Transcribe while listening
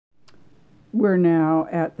We're now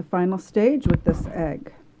at the final stage with this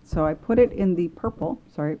egg. So I put it in the purple.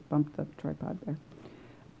 Sorry, bumped the tripod there.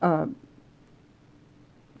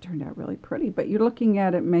 Turned out really pretty, but you're looking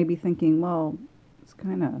at it maybe thinking, well, it's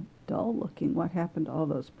kind of dull looking. What happened to all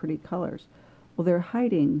those pretty colors? Well, they're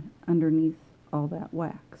hiding underneath all that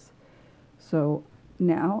wax. So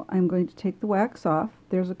now I'm going to take the wax off.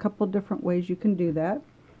 There's a couple different ways you can do that.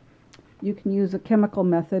 You can use a chemical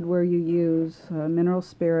method where you use mineral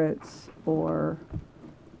spirits or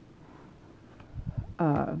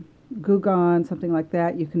Goo Gone, something like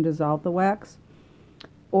that. You can dissolve the wax.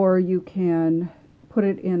 Or you can put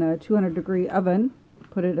it in a 200-degree oven,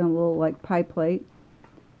 put it in a little like pie plate,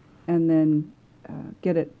 and then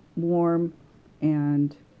get it warm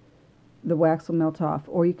and the wax will melt off.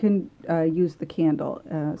 Or you can use the candle.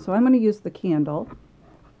 So I'm going to use the candle,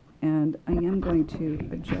 and I am going to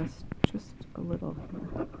adjust just a little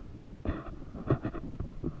here.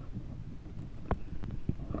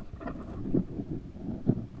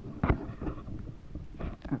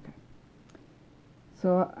 Okay.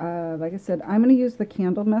 So like I said, I'm going to use the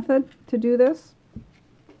candle method to do this.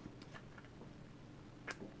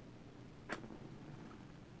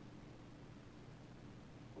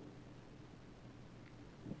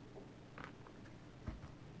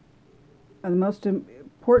 The most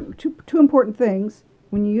important, two important things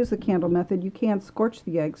when you use the candle method, you can scorch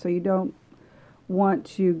the egg, so you don't want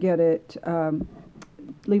to get it,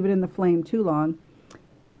 leave it in the flame too long.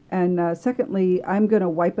 And secondly, I'm going to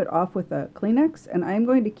wipe it off with a Kleenex, and I'm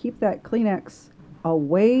going to keep that Kleenex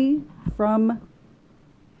away from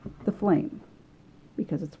the flame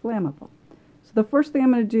because it's flammable. So the first thing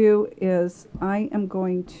I'm going to do is I'm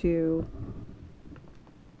going to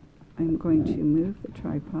move the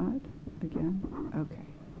tripod again. Okay,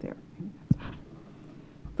 there.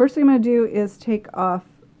 First thing I'm going to do is take off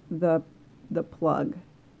the plug.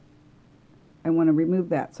 I want to remove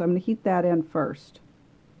that, so I'm going to heat that in first.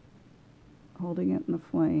 Holding it in the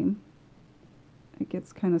flame. It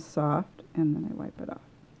gets kind of soft, and then I wipe it off.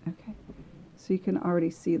 Okay, so you can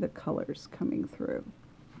already see the colors coming through.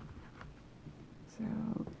 So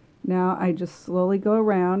now I just slowly go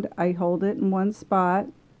around. I hold it in one spot.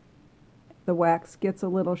 The wax gets a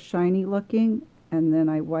little shiny looking, and then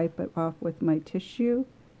I wipe it off with my tissue,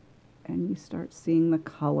 and you start seeing the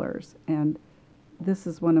colors. And this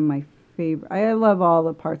is one of my favorite. I love all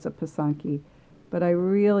the parts of Pysanky, but I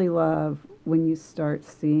really love when you start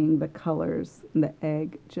seeing the colors in the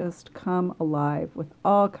egg just come alive with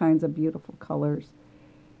all kinds of beautiful colors.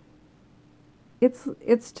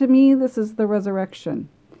 It's to me, this is the resurrection.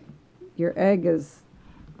 Your egg is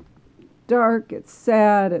dark, it's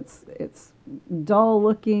sad, it's dull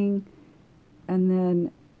looking, and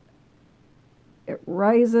then it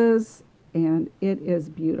rises and it is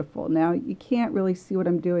beautiful. Now you can't really see what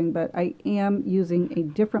I'm doing, but I am using a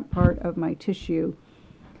different part of my tissue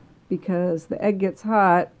because the egg gets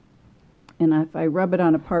hot, and if I rub it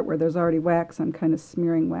on a part where there's already wax, I'm kind of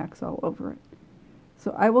smearing wax all over it.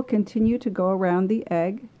 So I will continue to go around the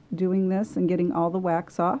egg doing this and getting all the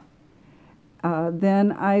wax off.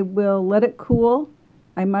 Then I will let it cool.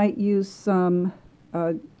 I might use some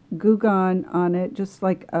Goo Gone on it, just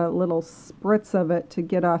like a little spritz of it to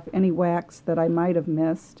get off any wax that I might have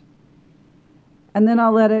missed. And then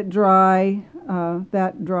I'll let it dry.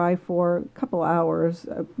 That dry for a couple hours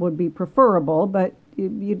would be preferable, but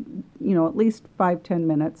you know, at least 5-10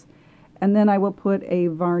 minutes. And then I will put a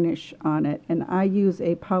varnish on it, and I use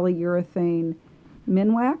a polyurethane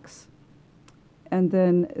Minwax. And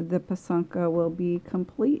then the Pysanka will be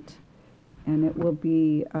complete, and it will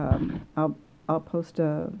be, I'll post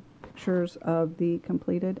pictures of the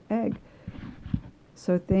completed egg.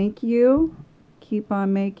 So thank you. Keep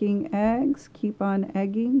on making eggs, keep on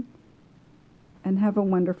egging, and have a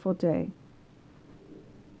wonderful day.